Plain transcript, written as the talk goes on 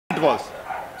was.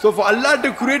 So for Allah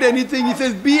to create anything, He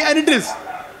says be and it is.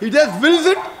 He just wills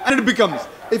it and it becomes.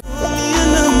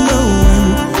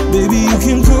 Baby, you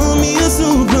can call me a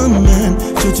Superman.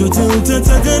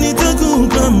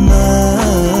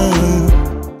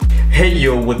 Hey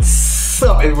yo, what's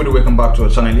up everybody? Welcome back to our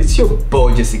channel. It's your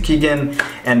boy Jesse Keegan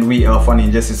and we are Fanny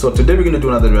and Jessy. So today we're going to do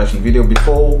another reaction video.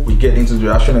 Before we get into the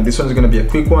reaction, and this one's going to be a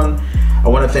quick one, I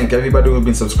want to thank everybody who's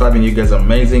been subscribing. You guys are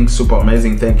amazing, super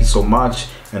amazing. Thank you so much.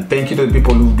 And thank you to the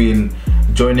people who've been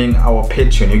joining our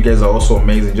Patreon. You guys are also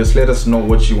amazing. Just let us know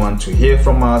what you want to hear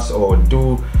from us or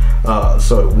do.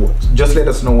 Just let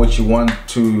us know what you want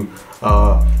to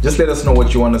just let us know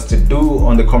what you want us to do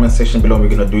on the comment section below. We're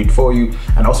gonna do it for you.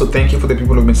 And also thank you for the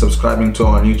people who've been subscribing to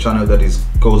our new channel that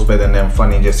goes by the name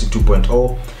Fanny&Jessy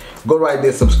 2.0. Go right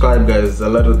there, subscribe guys. A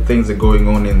lot of things are going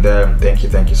on in there. Thank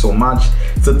you so much.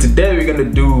 So today we're gonna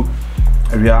do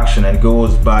a reaction and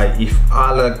goes by, if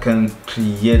Allah can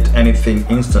create anything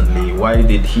instantly, why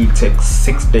did He take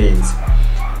 6 days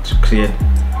to create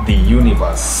the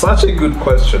universe? Such a good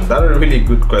question. That's a really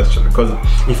good question, because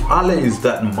if Allah is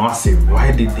that massive,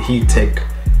 why did He take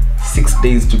 6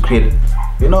 days to create,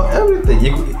 you know, everything?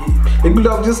 It could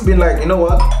have just been like, you know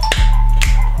what,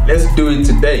 let's do it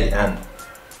today, and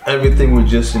everything will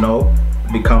just, you know,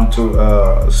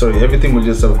 everything will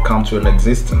just have come to an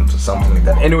existence or something like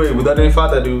that. Anyway, without any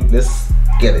further ado, let's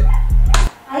get it.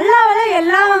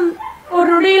 ஒரு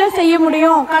நொடியில செய்ய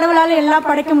முடியும், கடவுளால எல்லாம்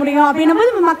படைக்க முடியும்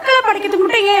அப்படினும்போது மக்களை படைக்கிறதுக்கு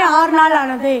மட்டும் ஏன் 6 நாள்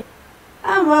ஆனது?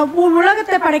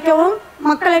 உலகத்தை படைக்கவும்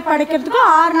மக்களை படைக்கிறதுக்கு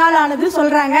 6 நாள் ஆனது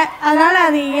சொல்றாங்க. அதனால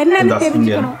அது என்னன்னு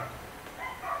தெரிஞ்சுக்கணும்.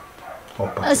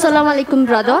 Assalamu alaikum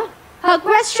brother. Her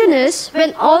question is,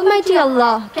 when Almighty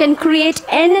Allah can create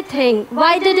anything,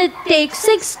 why did it take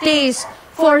 6 days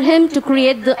for Him to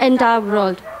create the entire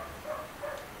world?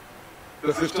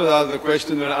 The sister asked the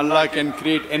question, when Allah can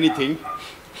create anything,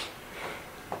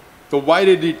 so why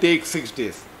did He take 6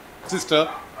 days? Sister,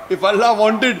 if Allah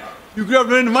wanted, you could have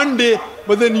done it in 1 day,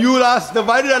 but then you will ask,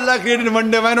 why did Allah create it in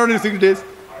 1 day, why not in 6 days?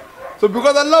 So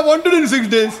because Allah wanted in 6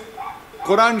 days,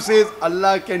 Quran says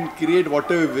Allah can create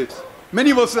whatever He wishes.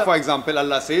 Many verses, for example,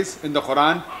 Allah says in the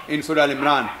Quran, in Surah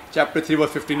Al-Imran, chapter 3,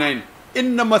 verse 59,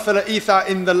 Inna masala Isa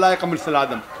indallahi kamithli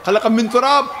Adam, khalaqa min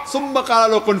turab, summa qala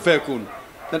lahu kun fayakun.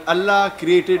 That Allah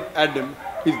created Adam,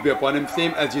 peace be upon him,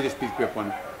 same as Jesus, peace be upon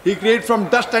him. He created from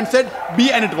dust and said, be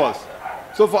and it was.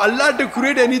 So for Allah to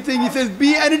create anything, He says, be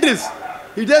and it is.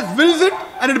 He just wills it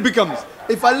and it becomes.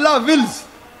 If Allah wills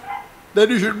that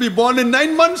you should be born in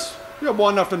 9 months, you are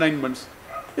born after 9 months.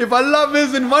 If Allah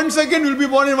wills in 1 second, you will be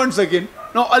born in 1 second.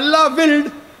 Now Allah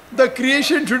willed the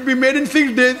creation should be made in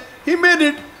 6 days. He made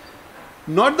it.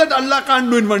 Not that Allah can't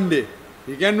do in 1 day.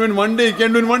 He can do in 1 day, He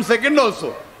can do in 1 second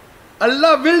also.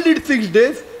 Allah willed it 6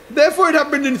 days, therefore it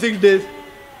happened in 6 days.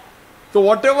 So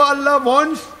whatever Allah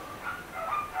wants,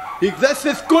 He just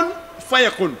says kun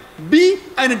fayakun, be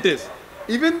and it is.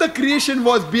 Even the creation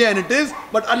was be and it is,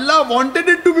 but Allah wanted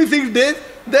it to be 6 days,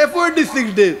 therefore it is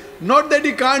 6 days. Not that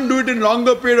He can't do it in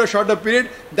longer period or shorter period,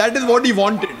 that is what He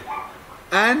wanted.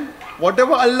 And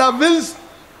whatever Allah wills,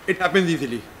 it happens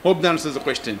easily. Hope that answers the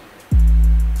question.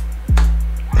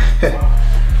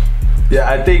 Yeah,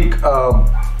 I think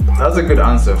that's a good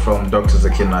answer from Dr.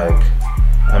 Zakir.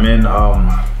 I mean,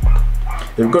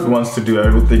 if God wants to do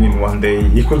everything in 1 day,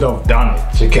 He could have done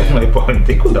it. You get my point?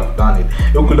 He could have done it.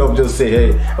 He could have just said, hey,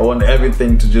 I want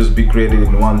everything to just be created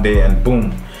in 1 day, and boom,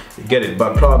 you get it.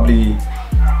 But probably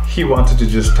He wanted to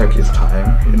just take His time,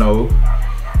 you know,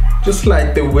 just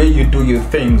like the way you do your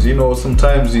things, you know.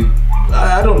 Sometimes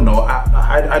I don't know,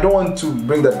 I don't want to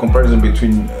bring that comparison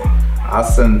between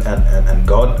us and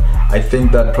God. I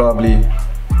think that probably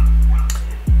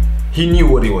He knew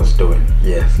what He was doing.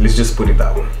 Yes, let's just put it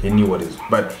that way. He knew what He was,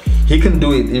 but He can do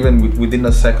it even within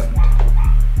a second.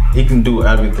 He can do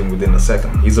everything within a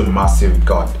second. He's a massive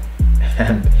God,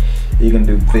 and He can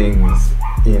do things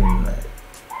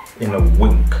in a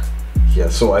wink. Yeah,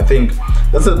 so I think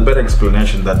that's a better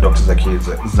explanation that Dr.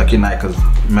 Zakir Naik has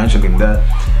mentioned in there.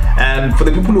 And for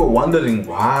the people who are wondering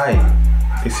why,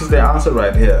 this is the answer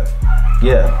right here.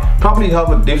 Yeah, probably have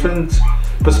a different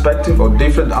perspective or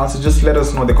different answer. Just let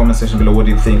us know in the comment section below what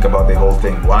you think about the whole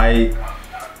thing. Why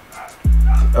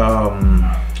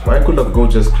could have God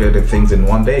just created things in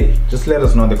 1 day? Just let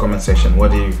us know in the comment section.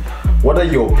 What are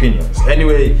your opinions?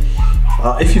 Anyway,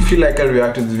 if you feel like I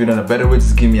reacted to this video in a better way,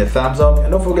 just give me a thumbs up,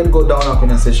 and don't forget to go down in our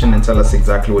comment section and tell us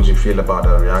exactly what you feel about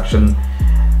our reaction.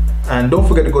 And don't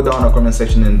forget to go down in our comment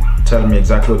section and tell me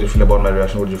exactly what you feel about my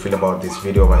reaction, what you feel about this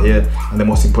video over here. And the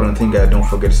most important thing, guys, don't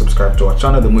forget to subscribe to our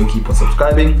channel. The more you keep on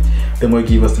subscribing, the more you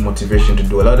give us the motivation to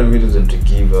do a lot of videos and to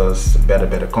give us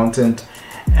better content.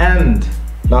 And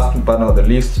last but not the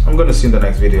least, I'm going to see you in the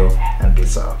next video, and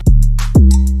peace out.